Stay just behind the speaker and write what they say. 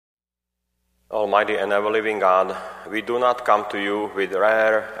Almighty and ever-living God, we do not come to you with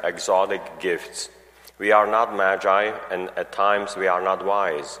rare, exotic gifts. We are not magi, and at times we are not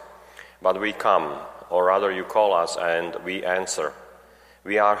wise. But we come, or rather you call us, and we answer.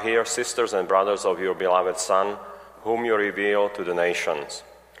 We are here, sisters and brothers of your beloved Son, whom you reveal to the nations.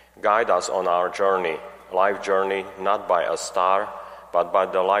 Guide us on our journey, life journey, not by a star, but by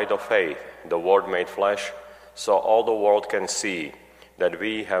the light of faith, the Word made flesh, so all the world can see that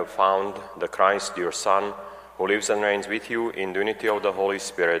we have found the Christ, your Son, who lives and reigns with you in the unity of the Holy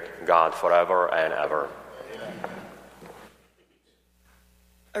Spirit, God, forever and ever. Amen.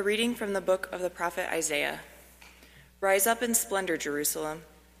 A reading from the book of the prophet Isaiah. Rise up in splendor, Jerusalem.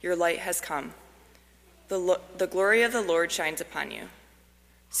 Your light has come. The glory of the Lord shines upon you.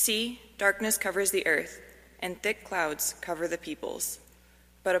 See, darkness covers the earth, and thick clouds cover the peoples.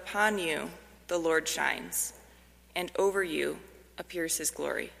 But upon you the Lord shines, and over you appears his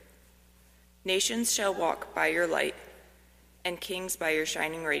glory. Nations shall walk by your light, and kings by your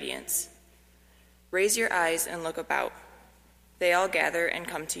shining radiance. Raise your eyes and look about. They all gather and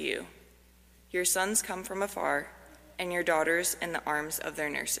come to you. Your sons come from afar, and your daughters in the arms of their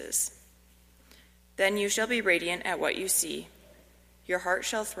nurses. Then you shall be radiant at what you see. Your heart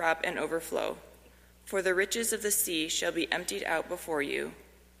shall throb and overflow, for the riches of the sea shall be emptied out before you.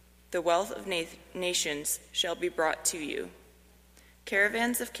 The wealth of nations shall be brought to you.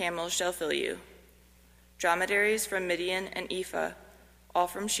 Caravans of camels shall fill you. Dromedaries from Midian and Ephah, all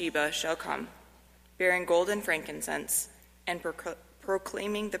from Sheba, shall come, bearing gold and frankincense, and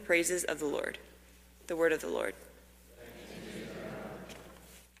proclaiming the praises of the Lord. The word of the Lord.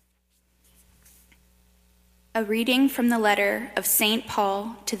 A reading from the letter of St.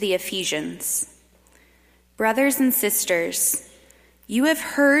 Paul to the Ephesians. Brothers and sisters, you have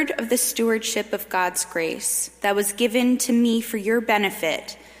heard of the stewardship of God's grace that was given to me for your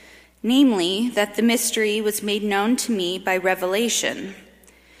benefit, namely, that the mystery was made known to me by revelation.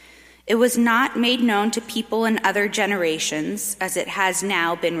 It was not made known to people in other generations, as it has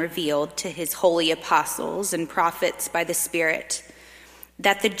now been revealed to his holy apostles and prophets by the Spirit,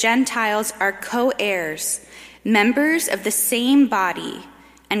 that the Gentiles are co-heirs, members of the same body,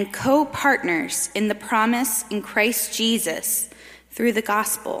 and co-partners in the promise in Christ Jesus, through the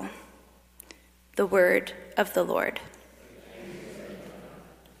gospel. The word of the Lord.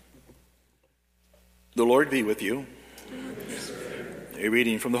 The Lord be with you. A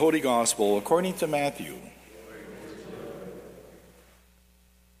reading from the Holy Gospel according to Matthew.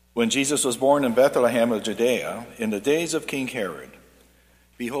 When Jesus was born in Bethlehem of Judea, in the days of King Herod,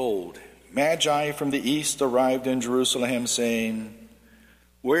 behold, Magi from the east arrived in Jerusalem, saying,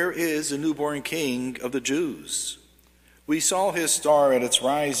 "Where is the newborn King of the Jews? We saw his star at its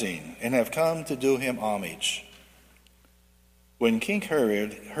rising and have come to do him homage." When King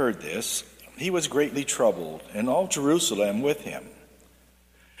Herod heard this, he was greatly troubled, and all Jerusalem with him.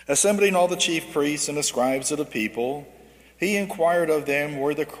 Assembling all the chief priests and the scribes of the people, he inquired of them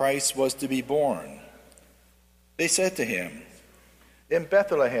where the Christ was to be born. They said to him, "In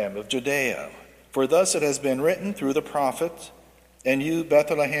Bethlehem of Judea, for thus it has been written through the prophet, and you,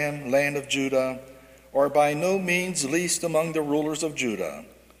 Bethlehem, land of Judah, are by no means least among the rulers of Judah,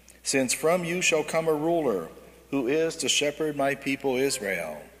 since from you shall come a ruler who is to shepherd my people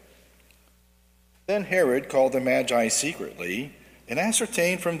Israel." Then Herod called the Magi secretly and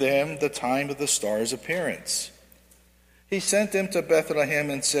ascertained from them the time of the star's appearance. He sent them to Bethlehem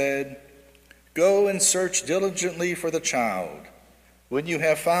and said, "Go and search diligently for the child. When you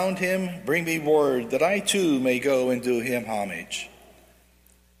have found him, bring me word that I too may go and do him homage."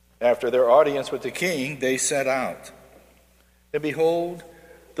 After their audience with the king, they set out. And behold,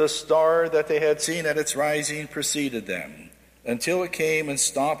 the star that they had seen at its rising preceded them, until it came and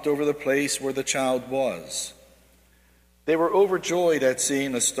stopped over the place where the child was. They were overjoyed at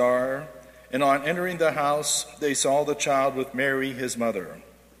seeing the star, and on entering the house, they saw the child with Mary, his mother.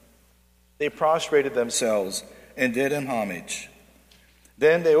 They prostrated themselves and did him homage.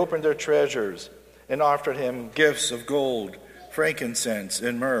 Then they opened their treasures and offered him gifts of gold, frankincense,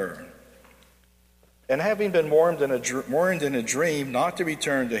 and myrrh. And having been warned in a dream not to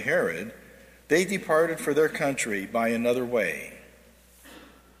return to Herod, they departed for their country by another way.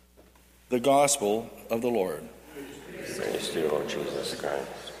 The Gospel of the Lord. Praise to you, Lord Jesus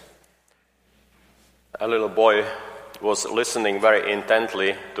Christ. A little boy was listening very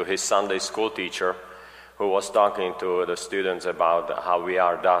intently to his Sunday school teacher, who was talking to the students about how we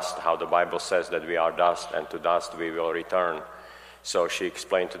are dust, how the Bible says that we are dust, and to dust we will return. So she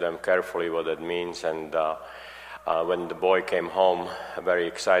explained to them carefully what that means, and When the boy came home, very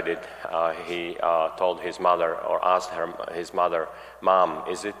excited, he told his mother, or asked his mother, "Mom,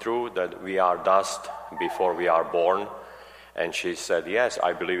 is it true that we are dust before we are born?" And she said, "Yes,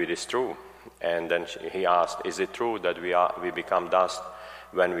 I believe it is true." And then he asked, "Is it true that we become dust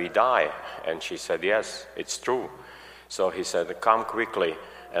when we die?" And she said, "Yes, it's true." So he said, "Come quickly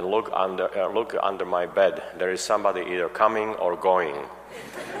and look under my bed. There is somebody either coming or going."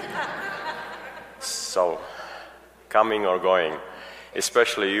 So, coming or going.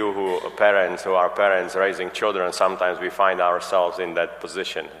 Especially you who are parents raising children, sometimes we find ourselves in that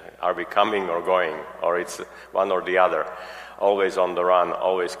position. Are we coming or going? Or it's one or the other. Always on the run,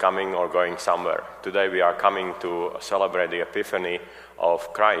 always coming or going somewhere. Today we are coming to celebrate the Epiphany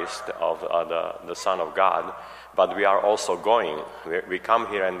of Christ, of the Son of God, but we are also going. We come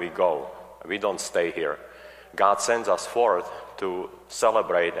here and we go. We don't stay here. God sends us forth to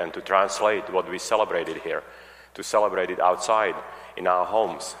celebrate and to translate what we celebrated here, to celebrate it outside, in our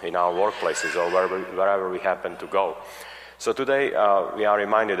homes, in our workplaces, or wherever we happen to go. So today we are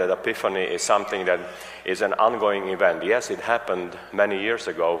reminded that Epiphany is something that is an ongoing event. Yes, it happened many years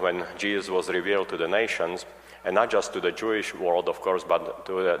ago when Jesus was revealed to the nations, and not just to the Jewish world, of course, but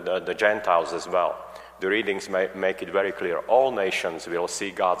to the Gentiles as well. The readings make it very clear. All nations will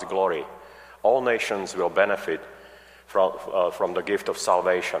see God's glory. All nations will benefit from the gift of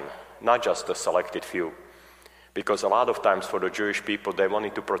salvation, not just the selected few. Because a lot of times for the Jewish people, they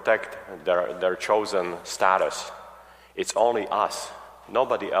wanted to protect their chosen status. It's only us.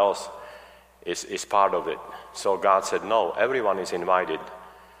 Nobody else is part of it. So God said, no, everyone is invited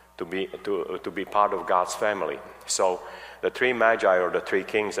to be part of God's family. So the three magi, or the three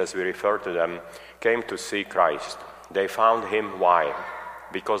kings as we refer to them, came to see Christ. They found him. Why?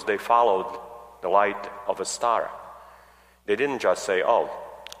 Because they followed the light of a star. They didn't just say, oh,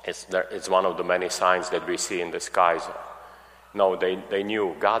 it's one of the many signs that we see in the skies. No, they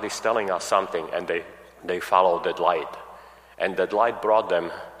knew God is telling us something, and they followed that light. And that light brought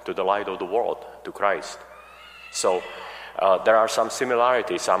them to the light of the world, to Christ. So there are some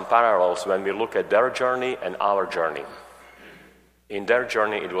similarities, some parallels when we look at their journey and our journey. In their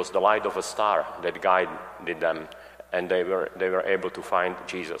journey, it was the light of a star that guided them, and they were able to find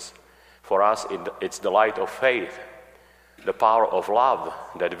Jesus. For us, it's the light of faith, the power of love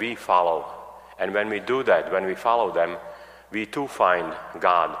that we follow. And when we do that, when we follow them, we too find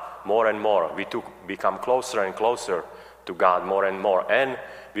God more and more. We too become closer and closer to God more and more. And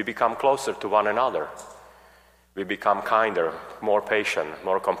we become closer to one another. We become kinder, more patient,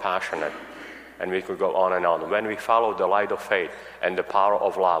 more compassionate. And we could go on and on. When we follow the light of faith and the power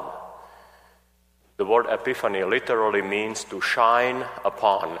of love. The word epiphany literally means to shine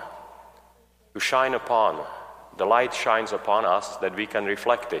upon. To shine upon. The light shines upon us that we can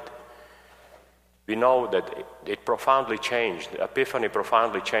reflect it. We know that it profoundly changed. The Epiphany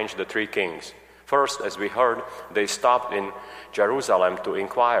profoundly changed the three kings. First, as we heard, they stopped in Jerusalem to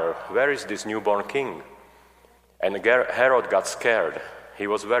inquire, where is this newborn king? And Herod got scared. He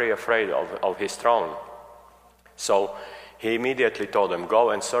was very afraid of his throne. So he immediately told them,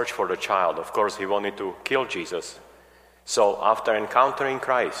 go and search for the child. Of course, he wanted to kill Jesus. So after encountering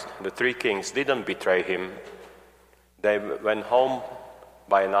Christ, the three kings didn't betray him. They went home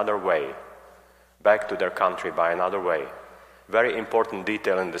by another way, back to their country by another way. Very important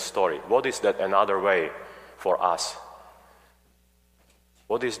detail in the story. What is that another way for us?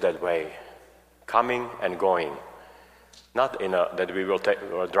 What is that way? Coming and going. Not that we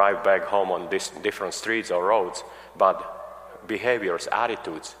will drive back home on these different streets or roads, but behaviors,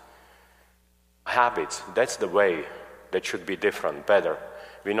 attitudes, habits. That's the way that should be different, better.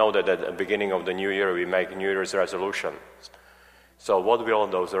 We know that at the beginning of the new year we make New Year's resolutions. So what will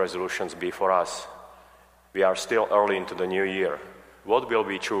those resolutions be for us? We are still early into the new year. What will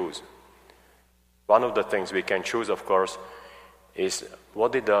we choose? One of the things we can choose, of course, is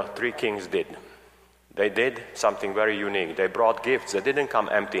what did the three kings did? They did something very unique. They brought gifts. They didn't come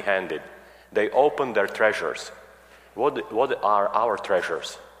empty-handed. They opened their treasures. What are our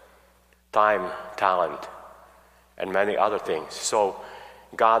treasures? Time, talent, and many other things. So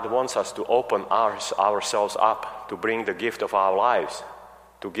God wants us to open ourselves up to bring the gift of our lives,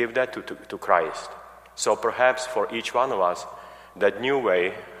 to give that to Christ. So perhaps for each one of us, that new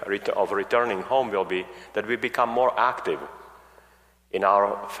way of returning home will be that we become more active in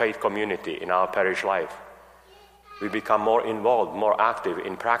our faith community, in our parish life. We become more involved, more active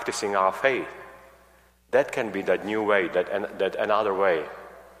in practicing our faith. That can be that new way, that another way.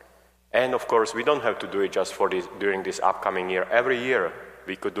 And of course, we don't have to do it just during this upcoming year. Every year,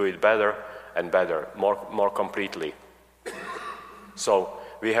 we could do it better and better, more completely. So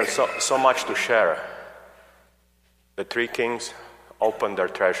we have so much to share. The three kings opened their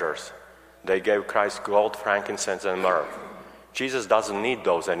treasures. They gave Christ gold, frankincense, and myrrh. Jesus doesn't need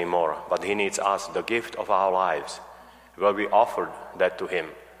those anymore, but he needs us, the gift of our lives. Well, we offered that to him.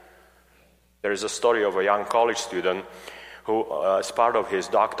 There is a story of a young college student who, as part of his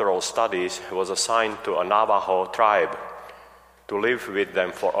doctoral studies, was assigned to a Navajo tribe to live with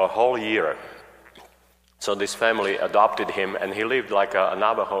them for a whole year. So this family adopted him, and he lived like a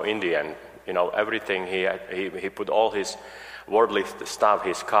Navajo Indian. You know, everything he put all his worldly stuff,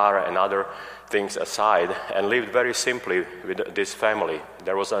 his car and other things aside, and lived very simply with this family.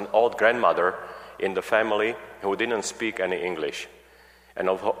 There was an old grandmother in the family who didn't speak any English. And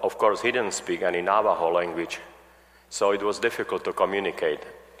of course, he didn't speak any Navajo language. So it was difficult to communicate.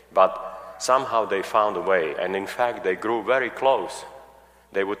 But somehow they found a way. And in fact, they grew very close.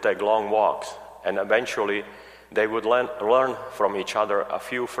 They would take long walks. And eventually, they would learn from each other a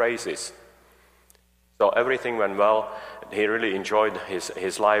few phrases. So everything went well. He really enjoyed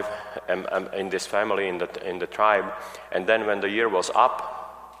his life in this family, in the tribe. And then when the year was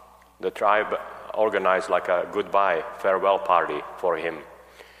up, the tribe organized like a goodbye, farewell party for him.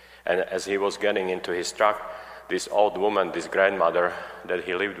 And as he was getting into his truck, this old woman, this grandmother that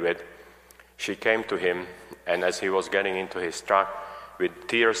he lived with, she came to him, and as he was getting into his truck, with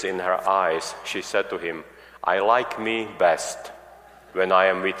tears in her eyes, she said to him, "I like me best when I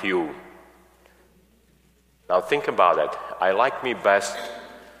am with you." Now think about it. I like me best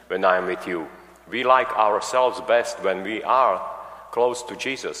when I am with you. We like ourselves best when we are close to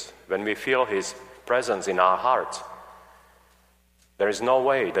Jesus, when we feel his presence in our hearts. There is no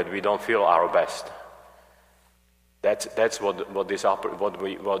way that we don't feel our best. That's what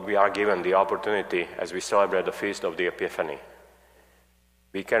we are given the opportunity as we celebrate the feast of the Epiphany.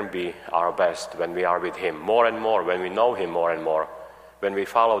 We can be our best when we are with him more and more, when we know him more and more, when we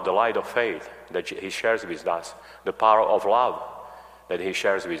follow the light of faith that he shares with us, the power of love that he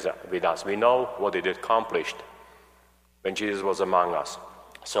shares with us. We know what it accomplished when Jesus was among us.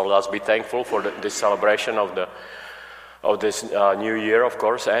 So let us be thankful for this celebration of this new year, of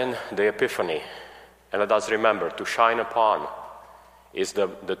course, and the Epiphany. And let us remember, to shine upon is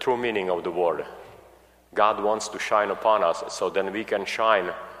the true meaning of the word. God wants to shine upon us so then we can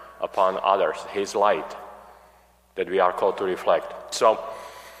shine upon others, his light that we are called to reflect. So,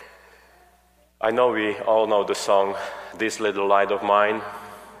 I know we all know the song, "This Little Light of Mine,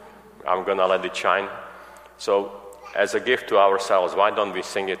 I'm Gonna Let It Shine." So, as a gift to ourselves, why don't we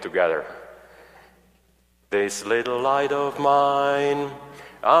sing it together? This little light of mine,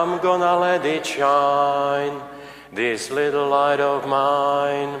 I'm gonna let it shine. This little light of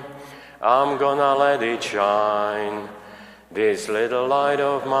mine, I'm gonna let it shine. This little light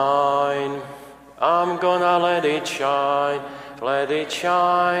of mine, I'm gonna let it shine. Let it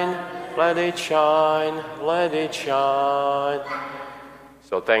shine, let it shine, let it shine.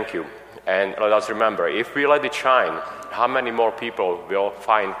 So thank you. And let us remember, if we let it shine, how many more people will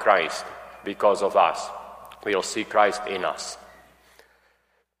find Christ because of us? We'll see Christ in us.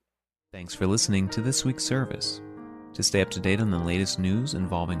 Thanks for listening to this week's service. To stay up to date on the latest news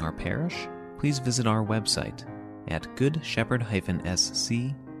involving our parish, please visit our website at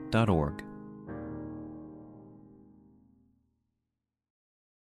goodshepherd-sc.org.